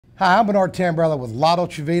Hi, I'm Bernard Tambrella with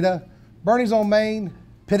Dolce Vita, Bernie's on Main,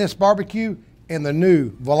 Pinnis Barbecue, and the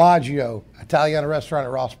new Villaggio Italiana restaurant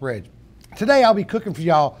at Ross Bridge. Today I'll be cooking for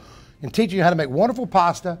y'all and teaching you how to make wonderful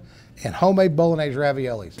pasta and homemade bolognese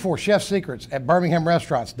raviolis for chef secrets at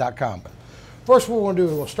birminghamrestaurants.com. First, what we're going to do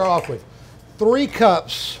is we'll start off with 3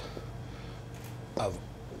 cups of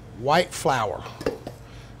white flour.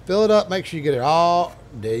 Fill it up, make sure you get it all,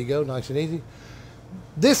 there you go, nice and easy.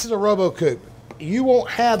 This is a RoboCoupe. You won't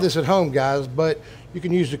have this at home, guys, but you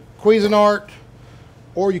can use the Cuisinart,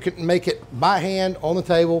 or you can make it by hand on the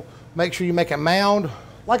table. Make sure you make a mound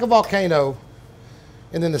like a volcano,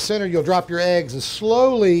 and in the center you'll drop your eggs, and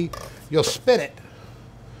slowly you'll spin it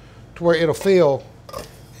to where it'll fill,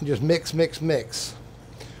 and just mix, mix, mix.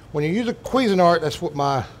 When you use a Cuisinart, that's what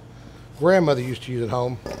my grandmother used to use at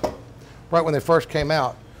home, right when they first came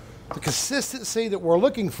out. The consistency that we're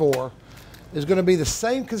looking for is going to be the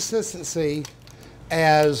same consistency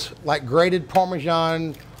as like grated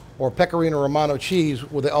Parmesan or Pecorino Romano cheese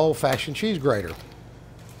with the old-fashioned cheese grater.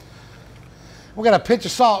 We got a pinch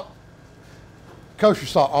of salt, kosher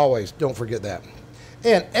salt always, don't forget that.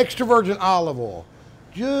 And extra virgin olive oil,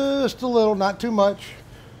 just a little, not too much.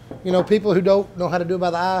 You know, people who don't know how to do it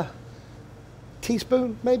by the eye,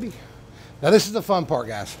 teaspoon maybe. Now this is the fun part,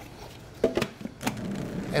 guys.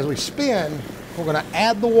 As we spin, we're going to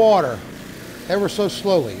add the water ever so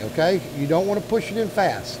slowly, okay? You don't want to push it in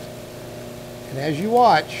fast. And as you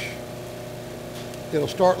watch, it'll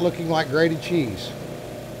start looking like grated cheese.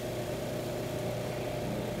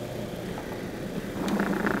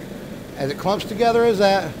 As it clumps together as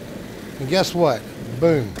that, and guess what?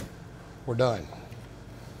 Boom, we're done.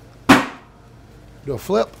 Do a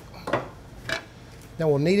flip. Now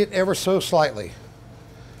we'll knead it ever so slightly.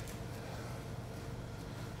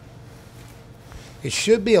 It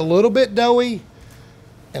should be a little bit doughy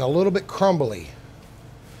and a little bit crumbly.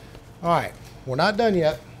 All right, we're not done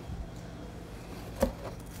yet.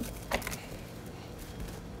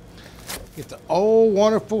 Get the old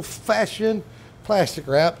wonderful fashioned plastic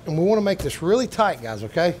wrap, and we want to make this really tight, guys,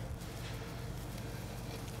 okay?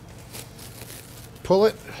 Pull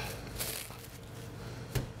it.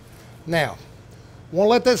 Now, want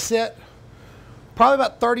to let that sit probably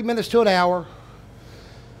about 30 minutes to an hour.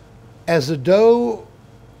 As the dough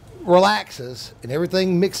relaxes and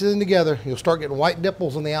everything mixes in together, you'll start getting white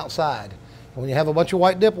dimples on the outside. And when you have a bunch of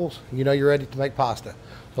white dimples, you know you're ready to make pasta.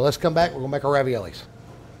 So let's come back, we're gonna make our raviolis.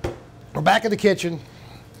 We're back in the kitchen.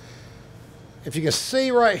 If you can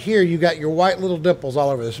see right here, you got your white little dimples all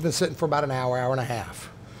over this. It's been sitting for about an hour, hour and a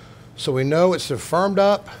half. So we know it's firmed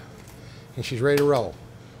up and she's ready to roll.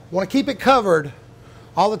 Want to keep it covered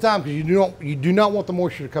all the time because you do not want the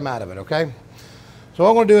moisture to come out of it, okay? So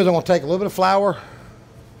what I'm going to do is I'm going to take a little bit of flour,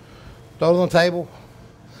 throw it on the table.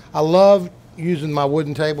 I love using my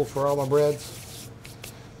wooden table for all my breads.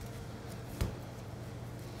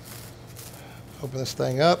 Open this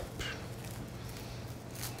thing up.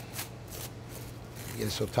 Get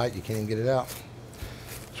it so tight you can't even get it out.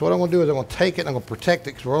 So what I'm going to do is I'm going to take it and I'm going to protect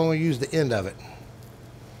it because we're only going to use the end of it.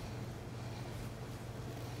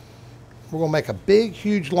 We're going to make a big,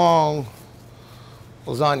 huge, long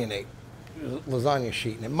lasagna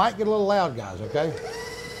sheet, and it might get a little loud, guys, okay?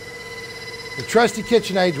 The trusty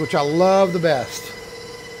KitchenAid, which I love the best.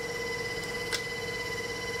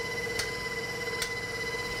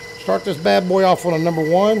 Start this bad boy off on a number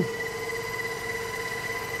 1.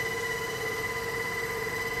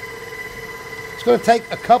 It's going to take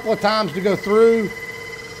a couple of times to go through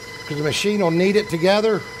because the machine will knead it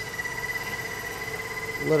together.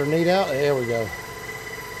 Let her knead out. There we go.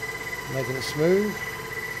 Making it smooth.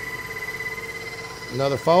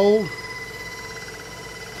 Another fold.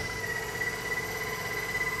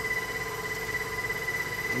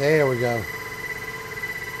 There we go.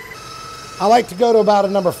 I like to go to about a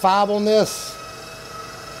number 5 on this.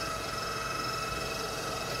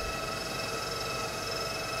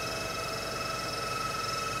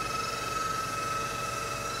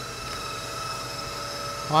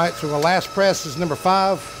 All right, so my last press is number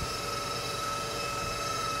 5.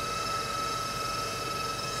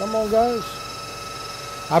 Come on, guys.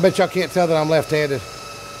 I bet y'all can't tell that I'm left-handed.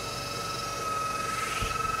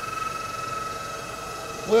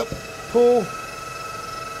 Whip, pull.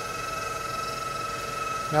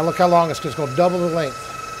 Now look how long it's just going to double the length.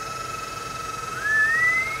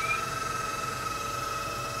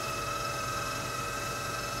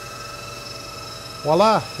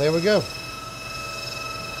 Voila, there we go.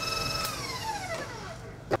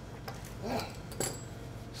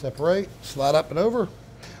 Separate, slide up and over.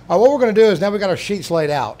 All right, what we're going to do is now we got our sheets laid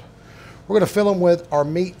out. We're going to fill them with our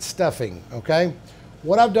meat stuffing, okay?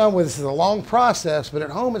 What I've done with this is a long process, but at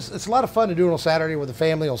home it's a lot of fun to do it on Saturday with the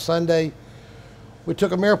family. On Sunday, we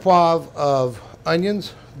took a mirepoix of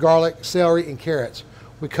onions, garlic, celery, and carrots.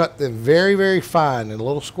 We cut them very, very fine in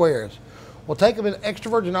little squares. We'll take them in extra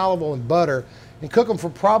virgin olive oil and butter and cook them for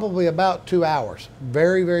probably about 2 hours.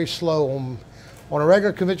 Very, very slow. On a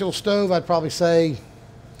regular conventional stove, I'd probably say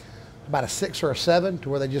about a 6 or a 7, to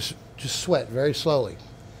where they just sweat very slowly.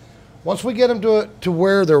 Once we get them to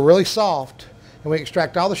where they're really soft, and we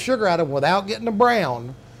extract all the sugar out of them without getting them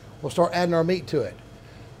brown, we'll start adding our meat to it.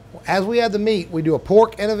 As we add the meat, we do a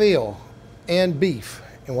pork and a veal and beef,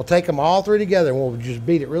 and we'll take them all three together and we'll just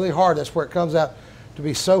beat it really hard. That's where it comes out to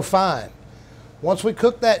be so fine. Once we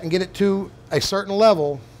cook that and get it to a certain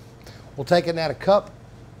level, we'll take it and add a cup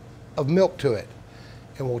of milk to it,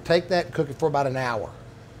 and we'll take that and cook it for about an hour.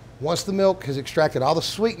 Once the milk has extracted all the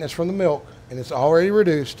sweetness from the milk and it's already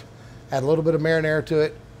reduced, add a little bit of marinara to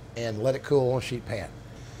it and let it cool on a sheet pan.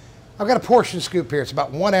 I've got a portion scoop here. It's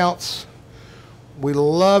about 1 ounce. We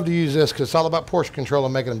love to use this because it's all about portion control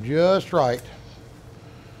and making them just right.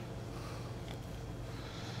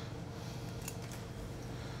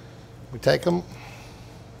 We take them,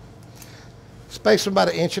 space them about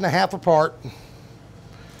 1.5 inches apart.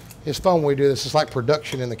 It's fun when we do this. It's like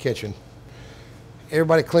production in the kitchen.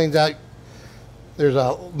 Everybody cleans out. There's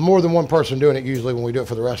more than one person doing it usually when we do it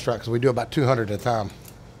for the restaurant, because we do about 200 at a time.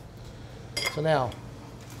 So now,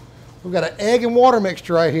 we've got an egg and water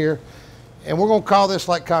mixture right here, and we're going to call this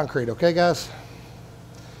like concrete, okay guys?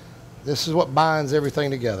 This is what binds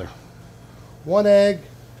everything together. 1 egg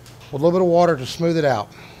with a little bit of water to smooth it out.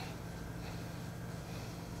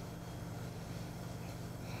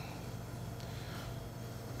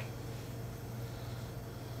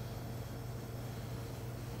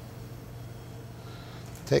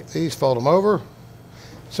 Take these, fold them over.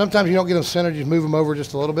 Sometimes you don't get them centered, just move them over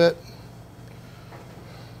just a little bit.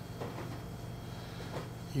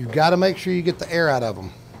 You've got to make sure you get the air out of them.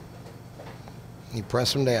 You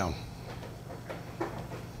press them down. And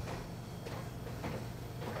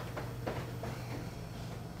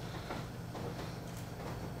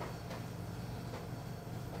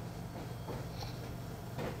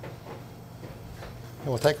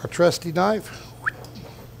we'll take our trusty knife.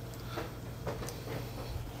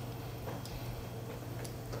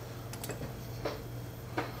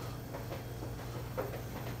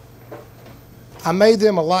 I made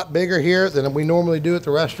them a lot bigger here than we normally do at the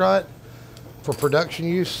restaurant for production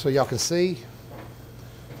use, so y'all can see.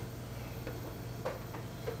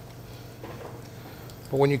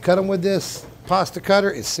 But when you cut them with this pasta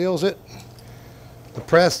cutter, it seals it. The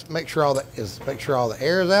press, make sure all the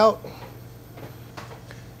air is out.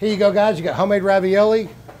 Here you go, guys. You got homemade ravioli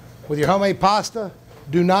with your homemade pasta.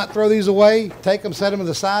 Do not throw these away. Take them, set them to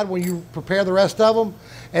the side when you prepare the rest of them.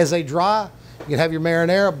 As they dry, you can have your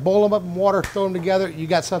marinara, boil them up in water, throw them together. You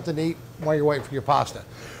got something to eat while you're waiting for your pasta.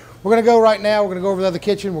 We're going to go right now. We're going to go over to the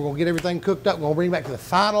kitchen. We're going to get everything cooked up. We're going to bring back to the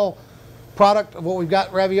final product of what we've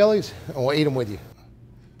got, raviolis, and we'll eat them with you.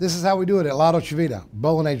 This is how we do it at La Dolce Vita,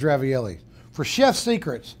 Bolognese ravioli. For chef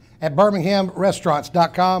secrets at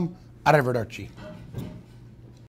birminghamrestaurants.com, arrivederci.